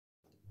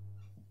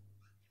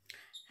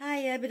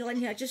Hi everybody,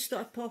 Lynn here. I just thought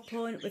I'd pop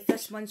on with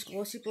this month's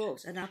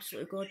Glossybox, an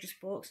absolutely gorgeous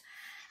box.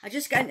 I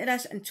just got into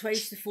this and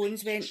twice the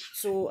phones went,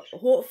 so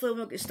hopefully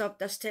we'll get stopped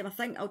this time. I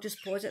think I'll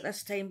just pause it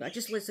this time, but I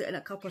just listened in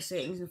a couple of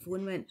seconds and the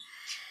phone went.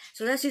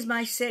 So this is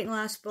my second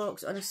last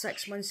box on a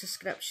 6-month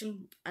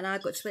subscription, and I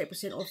got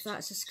 20% off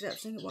that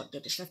subscription. It worked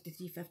out to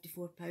 £53,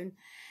 £54.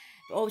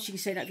 But obviously you can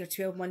sign up for your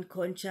 12-month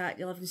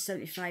contract,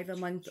 £11.75 a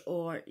month,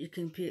 or you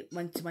can pay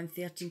month to month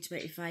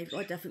 £13.25,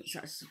 all different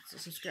sorts of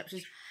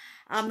subscriptions.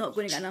 I'm not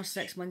going to get another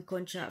 6-month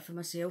contract for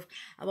myself.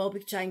 I will be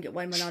trying to get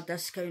one with another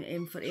discount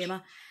for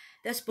Emma.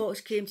 This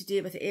box came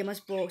today with Emma's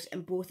box,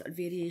 and both are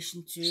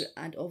variation 2,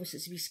 and obviously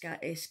it's a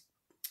wee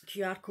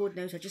QR code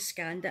now, so I just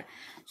scanned it.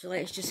 So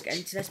let's just get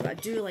into this, but I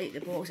do like the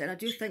box, and I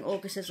do think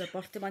August is her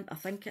birthday month. I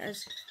think it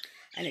is.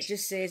 And it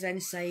just says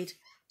inside,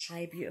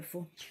 "Hi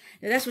beautiful."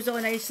 Now this was all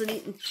nicely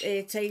neat and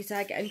tidy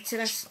to get into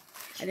this,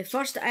 and the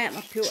first item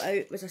I pulled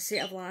out was a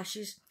set of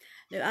lashes.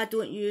 Now I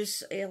don't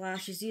use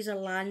lashes. These are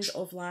Land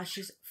of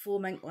Lashes,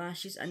 foam ink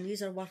lashes, and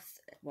these are worth,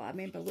 well, I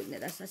remember looking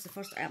at this, that's the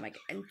first item I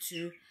got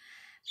into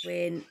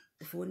when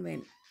the phone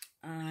went,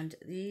 and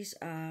these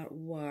are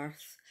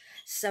worth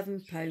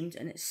 £7,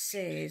 and it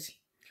says,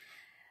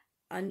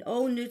 and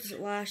all nude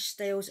lash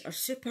styles are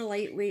super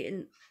lightweight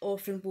and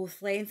offering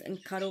both length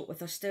and curl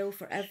with a style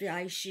for every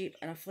eye shape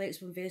and a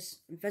flexible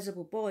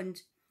invisible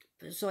band.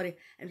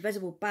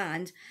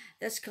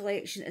 This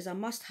collection is a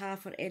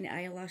must-have for any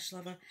eyelash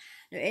lover.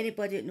 Now,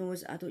 anybody that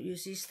knows I don't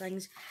use these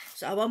things,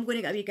 so I'm going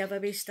to get a wee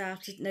giveaway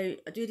started. Now,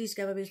 I do these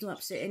giveaways not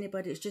upset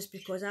anybody, it's just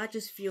because I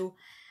just feel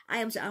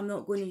items that I'm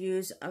not going to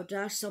use, I would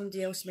rather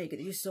somebody else might get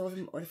the use of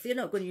them, or if they're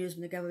not going to use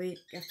them in the giveaway,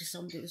 give to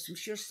somebody. I'm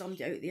sure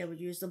somebody out there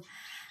would use them.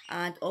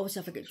 And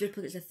obviously if I get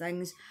duplicates of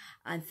things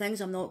and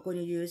things I'm not going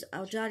to use,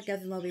 I'll try to give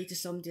them away to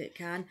somebody that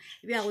can.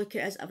 The way I look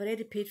at it is, I've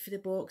already paid for the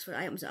box for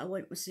items that I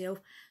want myself,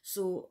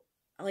 so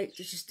I like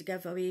to just to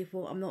give away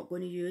what I'm not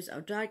going to use.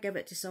 I'll try to give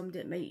it to somebody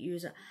that might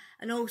use it.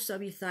 And also a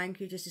wee thank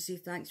you, just to say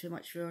thanks very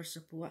much for your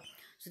support.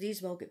 So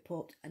these will get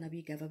popped in a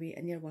wee giveaway,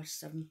 and they're worth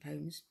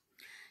 £7.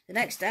 The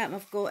next item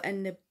I've got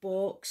in the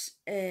box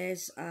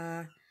is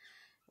a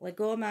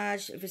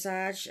Glossybox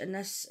Visage, and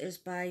this is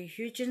by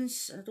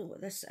Huygens. I don't know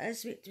what this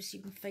is. Wait to see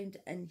if I can find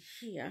it in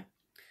here.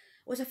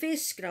 Oh, it's a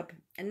face scrub,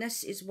 and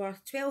this is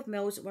worth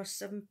 12ml, worth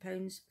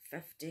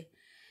 £7.50.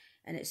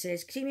 And it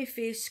says creamy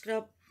face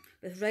scrub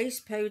with rice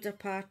powder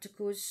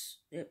particles.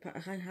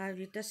 I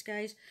read this,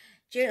 guys.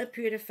 Gently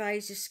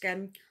purifies the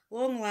skin,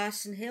 long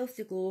lasting,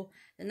 healthy glow.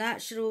 The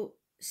natural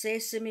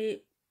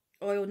sesame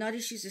oil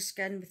nourishes the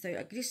skin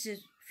without a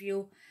greasy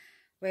feel,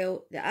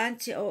 while the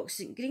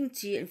antioxidant green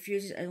tea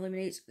infuses and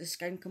illuminates the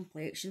skin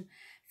complexion.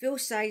 Full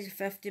size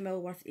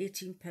 50ml, worth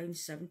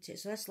 £18.70.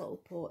 So this little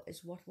pot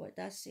is worth, what it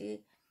does say,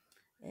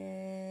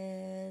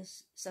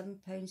 is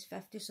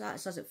 £7.50. So that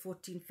says at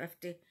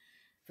 £14.50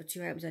 for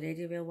 2 items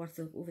already, well worth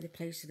over the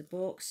price of the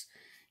box.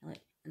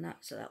 And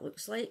that's what that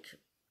looks like.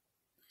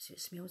 Let's see what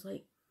it smells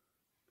like.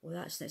 Oh,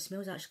 it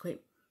smells actually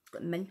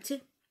quite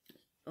minty.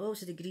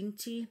 Also the green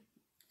tea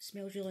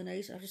smells really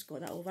nice. I've just got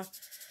that over.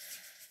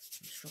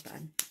 Just rub it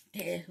in.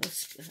 Yeah,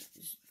 let's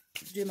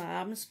do my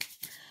arms.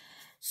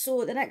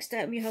 So the next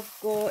item we have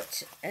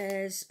got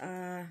is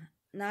a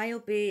Nile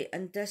Bay,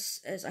 and this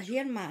is a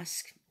hair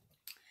mask.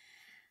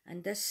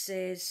 And this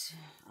says,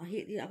 I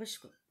hate these,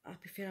 I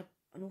prefer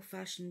an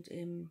old-fashioned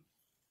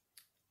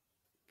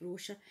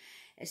brochure.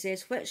 It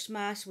says, which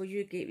mask will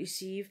you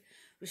receive?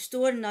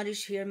 Restore and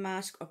nourish hair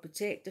mask or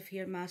protective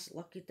hair mask,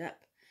 lucky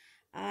dip.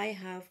 I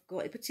have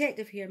got a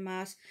protective hair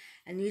mask,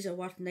 and these are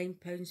worth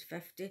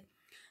 £9.50.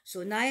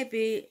 So Nile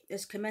Bay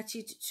is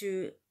committed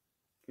to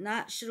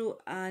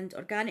natural and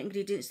organic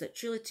ingredients that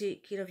truly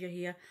take care of your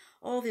hair.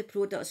 All of the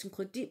products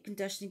include deep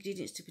conditioning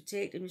ingredients to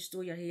protect and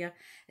restore your hair,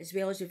 as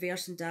well as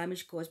reversing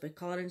damage caused by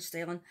colouring,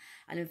 styling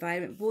and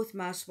environment. Both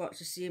masks work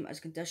the same as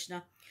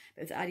conditioner,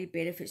 but with added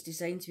benefits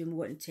designed to be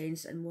more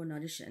intense and more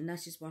nourishing, and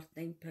this is worth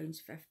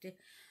 £9.50.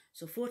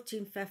 So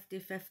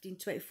 £14.50,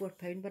 £15,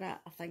 £24 with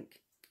that, I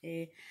think.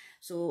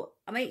 So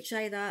I might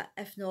try that.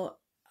 If not,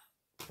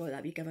 well,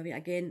 that wee giveaway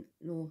again.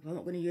 No, I'm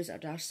not going to use it.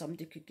 I'd rather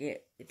somebody could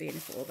get the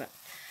benefit of it.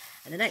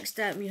 And the next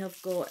item we have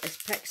got is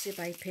Pixie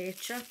by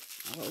Petra,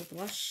 a little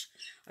blush,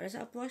 or is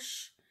it a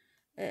blush?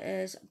 It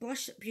is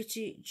Blush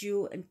Beauty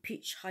Duo in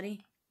Peach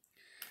Honey,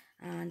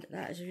 and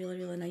that is a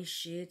really nice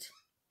shade.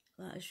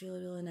 That is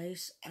really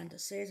nice. And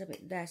it says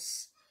about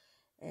this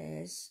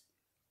is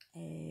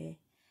a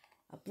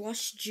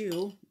blush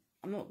duo.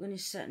 I'm not going to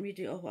sit and read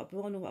it all, but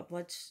I know what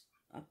a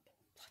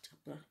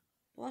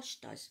blush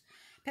does.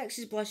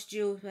 Pixie's Blush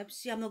Duo,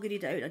 see, I'm not going to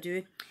read it out, I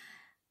do.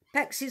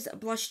 Pixie's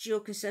Blush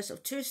Duo consists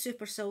of 2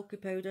 super silky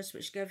powders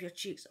which give your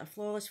cheeks a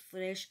flawless,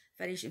 fresh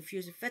finish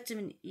infused with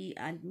vitamin E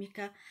and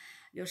mica.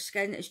 Your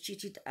skin is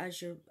treated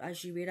as you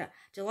wear it.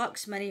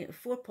 Deluxe Mini,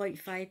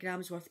 4.5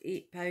 grams, worth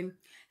 £8.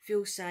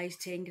 Full size,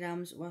 10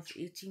 grams, worth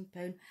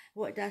 £18.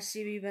 What did I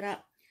say we were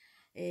at?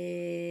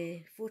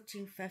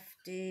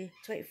 £14.50,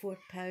 £24,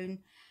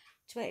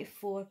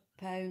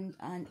 £24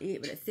 and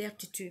 8. We're at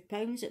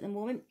 £32 at the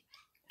moment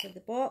for the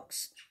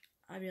box.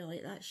 I really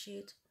like that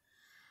shade.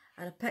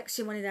 I had a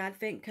Pixie one of the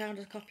advent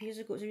calendars a couple of years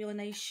ago. It's a really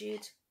nice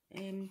shade.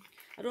 I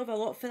don't have a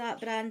lot for that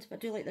brand, but I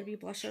do like their wee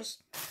blushers.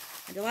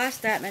 And the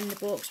last item in the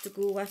box to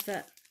go with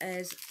it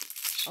is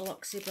a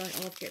Luxie brush.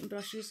 I love getting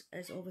brushes.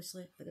 It's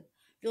obviously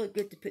really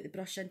good to put the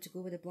brush in to go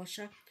with the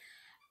blusher.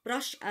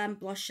 Brush and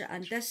blusher,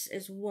 and this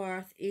is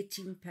worth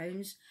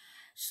 £18.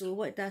 So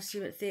what did I say,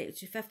 about £30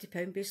 to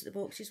 £50 basically the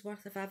box is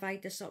worth if I've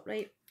eyed this up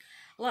right.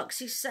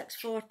 Luxie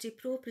 640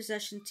 Pro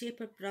Precision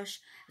Taper Brush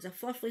is a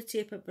fluffy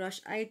taper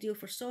brush ideal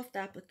for soft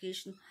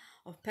application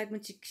of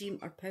pigmented cream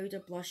or powder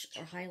blush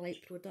or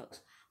highlight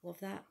products. Love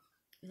that.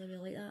 Really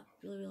like that.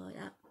 Really like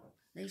that.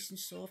 Nice and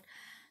soft.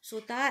 So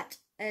that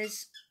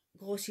is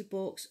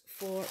Glossybox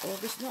for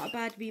August. Not a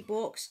bad wee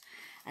box.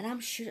 And I'm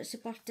sure it's a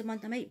birthday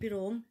month. I might be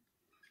wrong.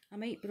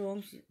 Maybe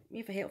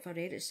if I help if I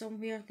read it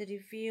somewhere. The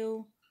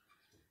reveal.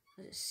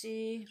 Does it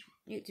say?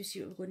 Need to see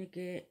what we're going to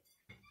get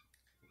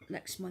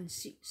next month.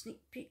 Sneak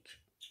peek.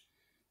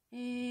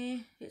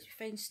 Let's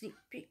find sneak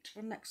peek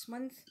for next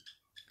month.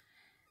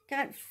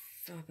 Can't.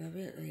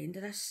 We're at the end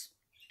of this.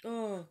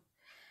 Oh,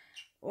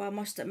 I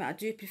must admit I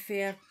do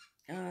prefer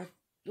the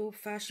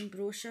old-fashioned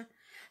brochure.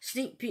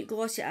 Sneak peek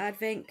glossy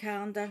advent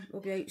calendar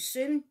will be out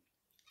soon,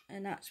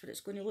 and that's what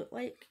it's going to look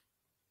like.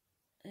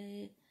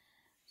 The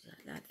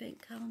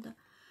advent calendar,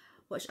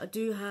 which I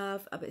do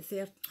have about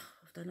 30.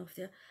 I've done off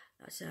there.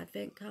 That's the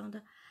advent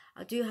calendar.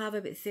 I do have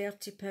about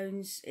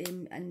 £30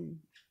 in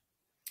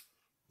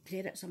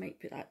credits. I might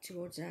put that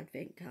towards the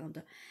advent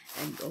calendar,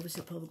 and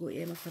obviously probably go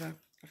to Emma for her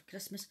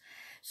Christmas.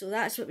 So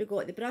that's what we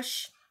got. The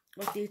brush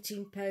worth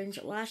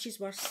 £18, lashes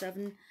worth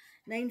 £7,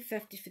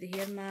 £9.50 for the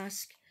hair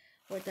mask.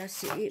 What did I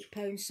say?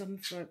 £8 something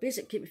for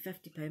basically keep me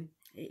 £50,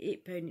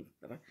 £8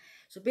 whatever.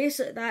 So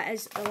basically that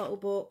is a little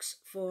box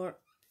for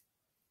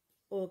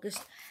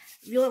August.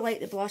 Really like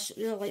the blush,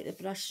 really like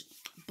the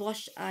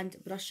blush and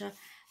brusher.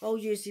 I'll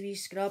use the wee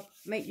scrub,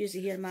 might use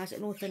the hair mask.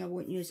 The only thing I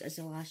won't use is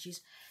the lashes.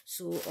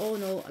 So all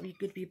in all, a wee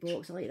good wee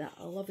box. I like that.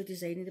 I love the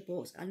design of the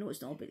box. I know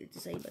it's not about the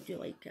design, but I do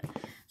like it.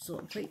 So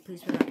I'm quite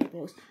pleased with that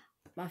box.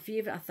 My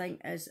favourite, I think,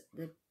 is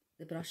the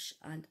brush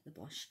and the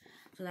blush.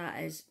 So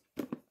that is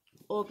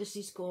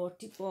August's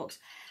cohorted box.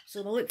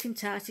 So my Look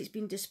Fantastic's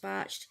been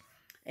dispatched.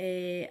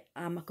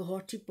 My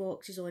cohorted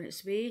box is on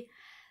its way.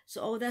 So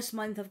all this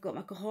month I've got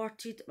my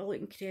cohorted, my Look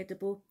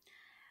Incredible.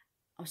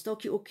 I'll still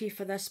keep okay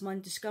for this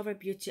month. Discover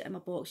Beauty in my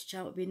box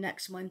channel will be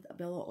next month. It'll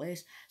be a lot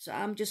less. So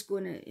I'm just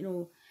going to, you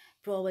know,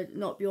 probably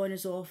not be on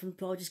as often.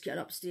 Probably just get an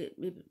upstate.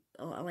 Maybe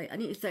I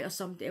need to think of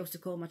something else to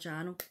call my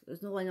channel.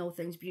 There's no Lynn All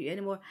Things Beauty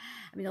anymore.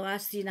 I mean, the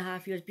last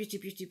 3.5 years,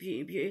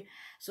 beauty.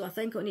 So I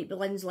think it'll need to be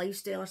Lynn's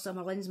Lifestyle or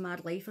something, or Lynn's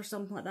Mad Life or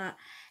something like that.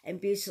 And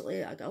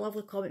basically, I got a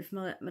lovely comment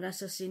from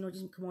Marissa saying, no,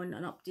 doesn't come on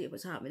an update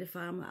what's happening with the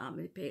family,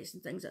 happening with the pets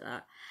and things like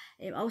that.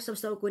 Also, I'm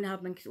still going to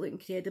have my Look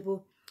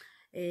Incredible.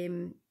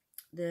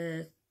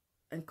 The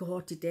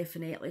cohorted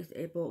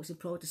definitely box, and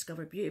probably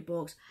Discover Beauty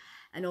box,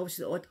 and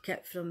obviously the odd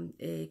kit from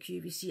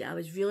QVC. I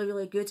was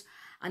really good.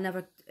 I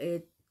never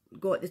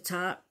got the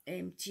Tarte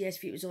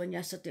TSV. Was on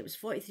yesterday. It was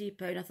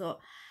 £43. I thought,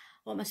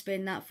 what am I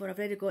spending that for? I've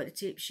already got the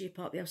tape shape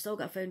up there. I've still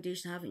got a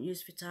foundation I haven't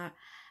used for Tarte,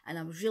 and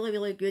I was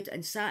really good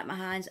and sat in my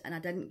hands, and I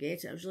didn't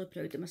get it. I was really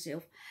proud of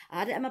myself. I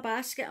had it in my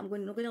basket. I'm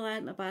not going to lie,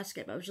 in my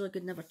basket, but I was really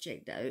good. Never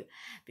checked it out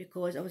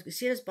because I was going to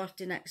Sarah's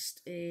birthday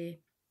next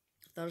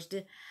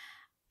Thursday.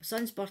 My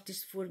son's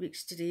birthday's 4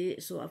 weeks today,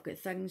 so I've got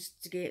things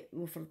to get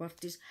for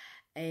birthdays,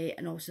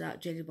 and also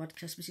that Jenny Bird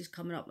Christmas is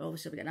coming up.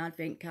 Obviously, we've got an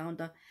advent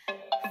calendar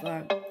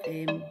for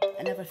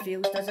it never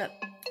fails, does it?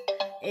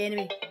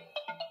 Anyway,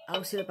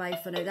 I'll say bye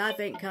for now. The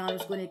advent calendar I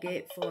was going to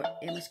get for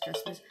Emma's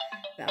Christmas,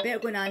 but I better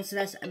go and answer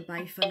this, and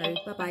bye for now.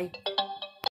 Bye bye.